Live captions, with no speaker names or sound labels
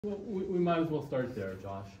Well, we might as well start there,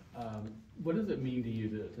 Josh. What does it mean to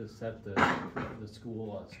you to set the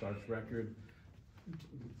school starts record?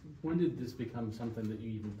 When did this become something that you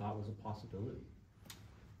even thought was a possibility?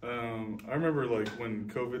 I remember like when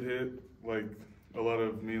COVID hit, like a lot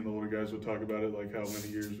of me and the older guys would talk about it, like how many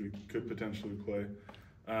years we could potentially play.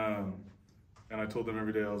 And I told them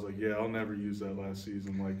every day, I was like, yeah, I'll never use that last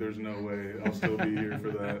season. Like, there's no way I'll still be here for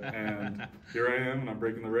that. And here I am, and I'm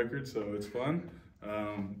breaking the record, so it's fun.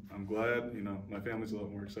 I'm glad, you know, my family's a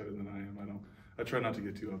lot more excited than I am. I try not to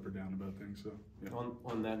get too up or down about things, so, yeah.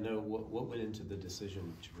 On that note, what went into the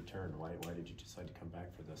decision to return? Why did you decide to come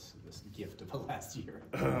back for this gift of the last year?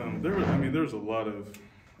 There was a lot of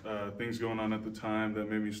things going on at the time that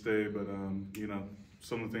made me stay, but, you know,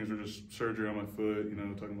 some of the things were just surgery on my foot, you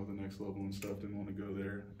know, talking about the next level and stuff, didn't want to go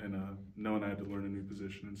there. And knowing I had to learn a new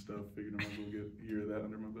position and stuff, figured I might as well get a year of that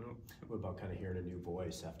under my belt. What about kind of hearing a new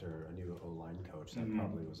voice after a new O-line coach? That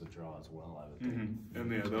probably was a draw as well, I would think.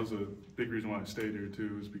 And yeah, that was a big reason why I stayed here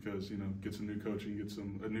too, is because, you know, get some new coaching, get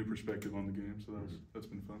a new perspective on the game. So that's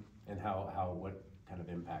been fun. And what kind of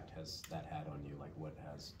impact has that had on you? Like, what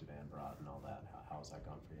has Devan brought and all that? How has that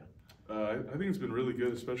gone for you? I think it's been really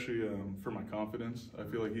good, especially for my confidence. I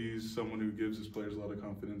feel like he's someone who gives his players a lot of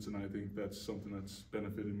confidence, and I think that's something that's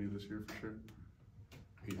benefited me this year for sure.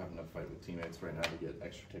 You have enough fight with teammates right now to get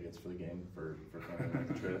extra tickets for the game for coming on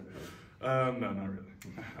the trip? No, not really.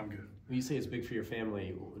 I'm good. When you say it's big for your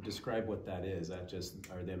family, describe what that is. That just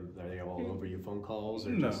are they all over you phone calls? Or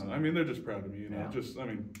no, just... I mean they're just proud of me. You know, yeah. I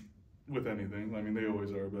mean, with anything. I mean they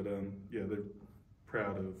always are, but yeah, they're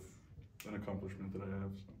proud of an accomplishment that I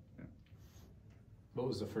have. So. What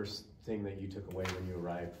was the first thing that you took away when you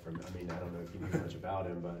arrived from, I mean, I don't know if you knew much about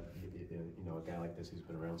him, but, you know, a guy like this who's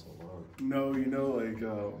been around so long. No, you know, like,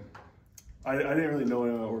 I didn't really know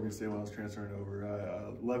anyone at Oregon State when I was transferring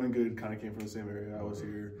over. Levin Good kind of came from the same area I was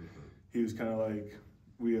here. He was kind of like,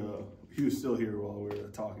 he was still here while we were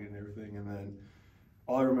talking and everything. And then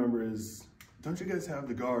all I remember is, don't you guys have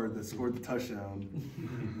the guard that scored the touchdown?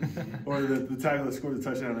 Or the tackle that scored the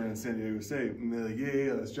touchdown in San Diego State? And they're like,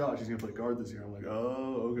 yeah, that's Josh. He's going to play guard this year. I'm like,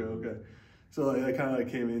 oh, okay. So like, I kind of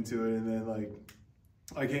like came into it. And then like,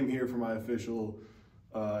 I came here for my official,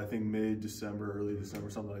 I think mid-December, early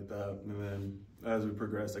December, something like that. And then as we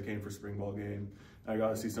progressed, I came for spring ball game. I got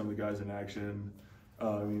to see some of the guys in action.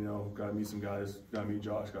 You know, got to meet some guys, got to meet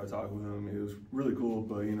Josh, got to talk with him. It was really cool,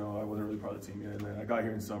 but, you know, I wasn't really part of the team yet. And then I got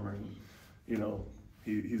here in summer, and, you know,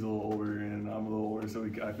 he's a little older and I'm a little older, so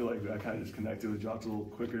I feel like I kind of just connected with Josh a little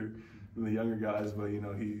quicker than the younger guys. But, you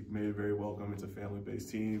know, he made it very welcome. It's a family-based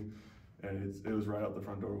team, and it was right out the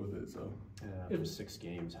front door with it. So after 6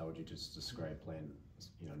 games, how would you just describe playing,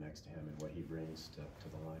 you know, next to him and what he brings to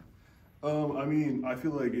the line? I mean, I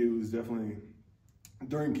feel like it was definitely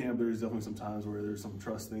during camp. There's definitely some times where there's some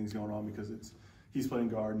trust things going on because he's playing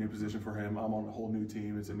guard, new position for him. I'm on a whole new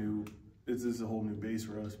team. This is a whole new base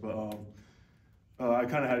for us, but. I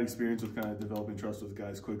kind of had experience with kind of developing trust with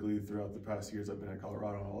guys quickly throughout the past years I've been at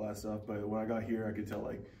Colorado and all that stuff. But when I got here, I could tell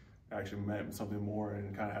like I actually meant something more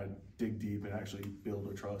and kind of had to dig deep and actually build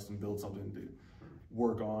a trust and build something to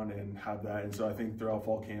work on and have that. And so I think throughout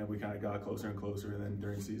fall camp, we kind of got closer and closer. And then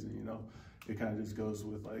during season, you know, it kind of just goes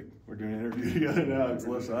with like, we're doing an interview together now, it's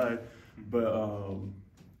left side. But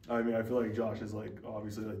I mean, I feel like Josh is like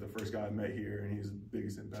obviously like the first guy I met here and he's the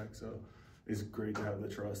biggest impact. So it's great to have the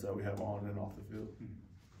trust that we have on and off the field.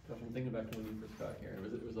 Josh, I'm thinking back to when you first got here.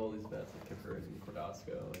 It was all these vets like Kipper and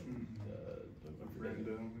Cordasco and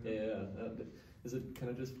is it kind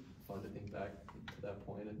of just fun to think back to that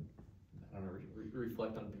point and I don't know,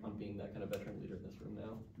 reflect on being that kind of veteran leader in this room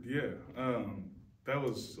now? Yeah, that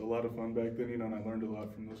was a lot of fun back then, you know, and I learned a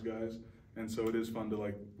lot from those guys. And so it is fun to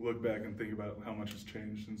like look back and think about how much has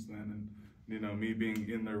changed since then, and you know, me being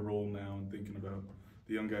in their role now and thinking about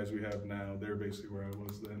the young guys we have now, they're basically where I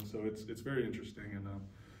was then. So it's very interesting, and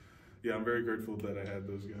yeah, I'm very grateful that I had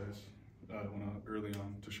those guys early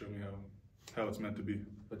on to show me how it's meant to be.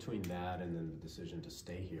 Between that and then the decision to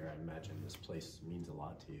stay here, I imagine this place means a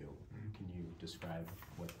lot to you. Can you describe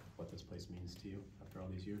what this place means to you after all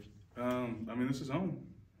these years? I mean, this is home.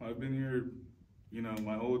 I've been here, you know,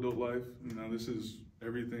 my whole adult life. You know, this is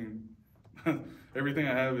everything. Everything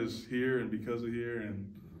I have is here and because of here,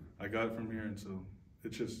 and I got it from here, and so.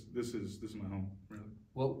 It's just, this is my home, really.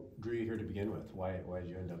 What drew you here to begin with? Why did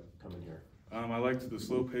you end up coming here? I liked the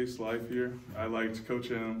slow-paced life here. I liked Coach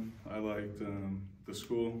M. I liked the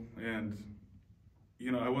school, and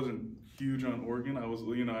you know, I wasn't huge on Oregon. I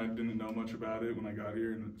didn't know much about it when I got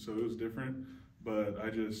here, and so it was different. but I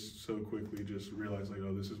just so quickly just realized like,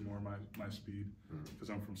 oh, this is more my speed, because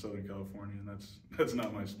I'm from Southern California, and that's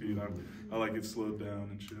not my speed. I like it slowed down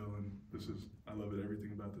and chill, and I love it,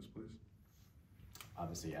 everything about this place.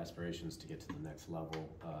 Obviously, aspirations to get to the next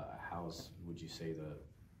level. Would you say the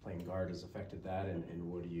playing guard has affected that, and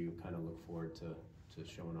what do you kind of look forward to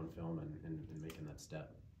showing on film and making that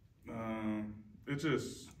step? It's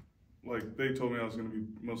just like they told me I was going to be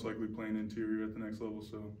most likely playing interior at the next level,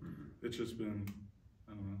 so it's just been,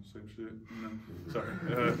 I don't know, same shit.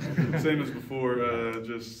 Sorry, same as before.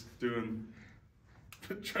 Just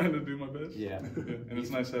trying to do my best. Yeah. And it's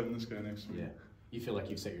nice having this guy next to me. Yeah. You feel like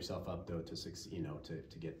you've set yourself up though to succeed,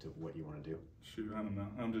 to get to what you want to do. Shoot, I don't know.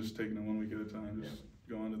 I'm just taking it 1 week at a time. Just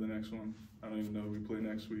go on to the next one. I don't even know who we play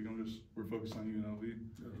next week. We're focused on UNLV.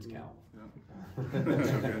 It's Cal. Yeah.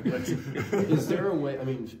 Is there a way? I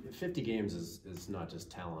mean, 50 games is not just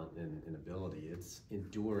talent and ability. It's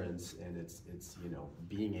endurance, and it's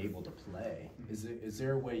being able to play. Is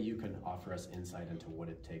there a way you can offer us insight into what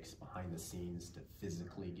it takes behind the scenes to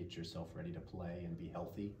physically get yourself ready to play and be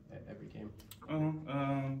healthy at every game?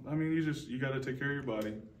 I mean, you got to take care of your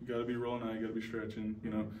body. You got to be rolling out. You got to be stretching.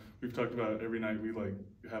 We've talked about every night we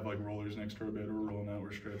have rollers next to our bed. We're rolling out.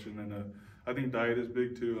 We're stretching, and I think diet is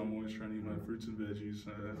big too. I'm always trying to eat my fruits and veggies.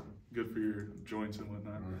 Good for your joints and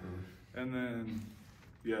whatnot. And then,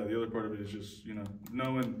 the other part of it is just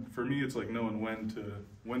knowing. For me, it's like knowing when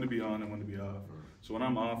to be on and when to be off. So when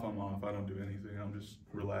I'm off, I'm off. I don't do anything. I'm just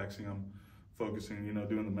relaxing. I'm focusing.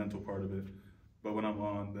 Doing the mental part of it. But when I'm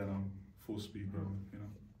on, then I'm full speed going.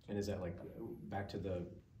 And is that back to the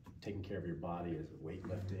taking care of your body? Is it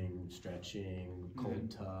weightlifting, stretching,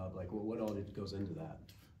 cold tub? What all goes into that?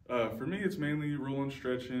 For me, it's mainly rolling,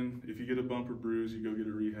 stretching. If you get a bump or bruise, you go get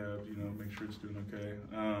it rehabbed, make sure it's doing okay.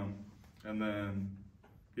 And then,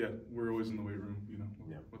 we're always in the weight room,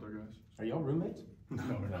 with our guys. Are y'all roommates? No,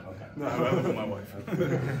 we're not. Okay. No, I live with my wife.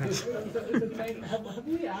 Tank, have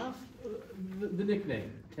we asked the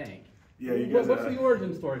nickname, Tank? Yeah, you guys What's the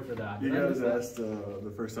origin story for that? You guys asked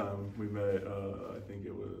the first time we met, I think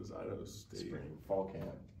it was Idaho State. Spring, fall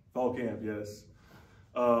camp. Fall camp, yes.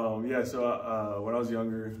 So when I was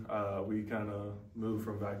younger, we kind of moved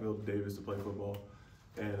from Vacaville to Davis to play football.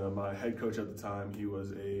 And my head coach at the time, he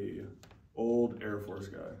was a old Air Force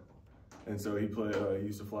guy. And so he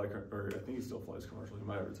used to fly, or I think he still flies commercial. He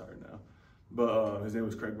might have retired now. But his name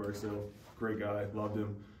was Craig Burkstill, great guy, loved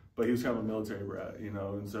him. But he was kind of a military brat,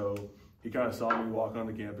 and so he kind of saw me walk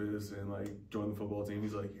onto campus and join the football team.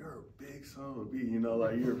 He's like, "You're a big son of a bee,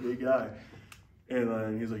 you're a big guy."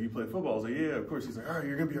 And he's like, "You play football?" I was like, "Yeah, of course." He's like, "All right,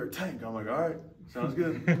 you're gonna be our tank." I'm like, "All right, sounds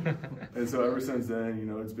good." And so ever since then,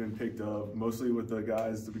 it's been picked up mostly with the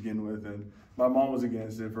guys to begin with. And my mom was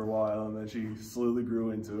against it for a while, and then she slowly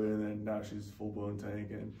grew into it, and then now she's full blown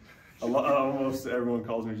tank. And almost everyone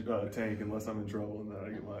calls me Tank unless I'm in trouble, and then I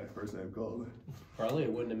get my first name called. Probably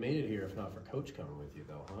it wouldn't have made it here if not for Coach coming with you,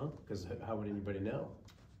 though, huh? Because how would anybody know?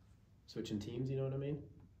 Switching teams, you know what I mean?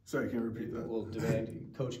 Sorry, can you repeat that? Well,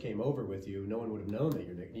 Coach came over with you. No one would have known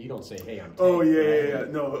that you don't say, "Hey, I'm Tank." Oh, yeah, right? yeah.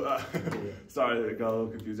 No, sorry, I got a little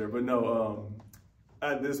confused there. But no,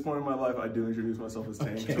 at this point in my life, I do introduce myself as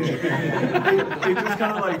Tank. Okay. So it just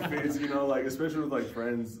kind of fits, especially with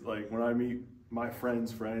friends, when I meet my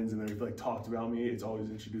friends' friends and they talked about me, it's always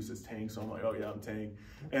introduced as Tank. So I'm like, "Oh yeah, I'm Tank."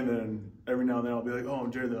 And then every now and then I'll be like, "Oh,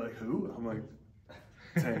 I'm Gerad." They're like, "Who?" I'm like,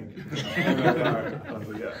 "Tank." And then, all right. I was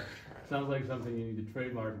like, "Yeah." Sounds like something you need to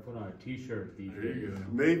trademark and put on a T-shirt these There you days. go.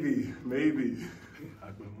 Maybe.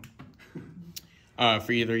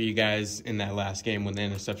 For either of you guys in that last game when the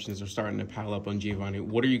interceptions are starting to pile up on Giovanni,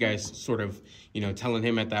 what are you guys sort of, telling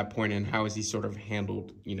him at that point, and how has he sort of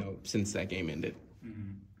handled, since that game ended?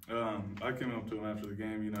 I came up to him after the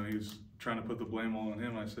game, he was trying to put the blame all on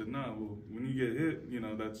him. I said, "No, well, when you get hit,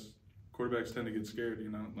 that's quarterbacks tend to get scared,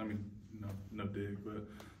 I mean, no dig, but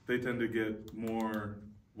they tend to get more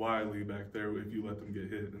wily back there if you let them get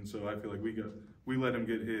hit." And so I feel like we let him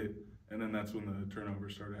get hit, and then that's when the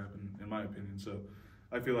turnovers started happening, in my opinion. So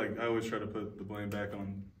I feel like I always try to put the blame back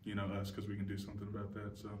on us because we can do something about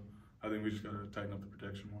that. So I think we just got to tighten up the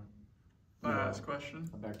protection more. Last question.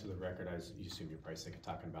 Back to the record, you assume you're probably sick of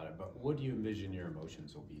talking about it, but what do you envision your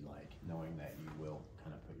emotions will be like, knowing that you will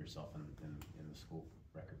kind of put yourself in the school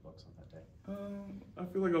record books on that day? I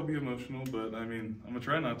feel like I'll be emotional, but I mean, I'm gonna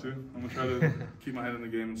try not to. I'm gonna try to keep my head in the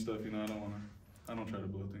game and stuff. I don't try to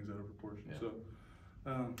blow things out of proportion. Yeah. So,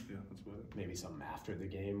 that's about it. Maybe something after the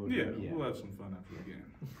game? We'll have some fun after the game.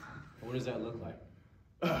 What does that look like?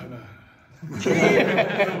 Don't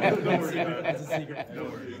worry about it. That's a secret. Don't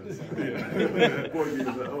worry about it. Boy, you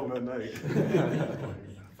was at home at night.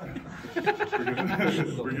 We're good.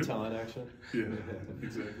 Little We're good. talent action. Yeah,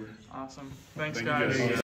 exactly. Awesome. Thanks, Thank you, guys. guys.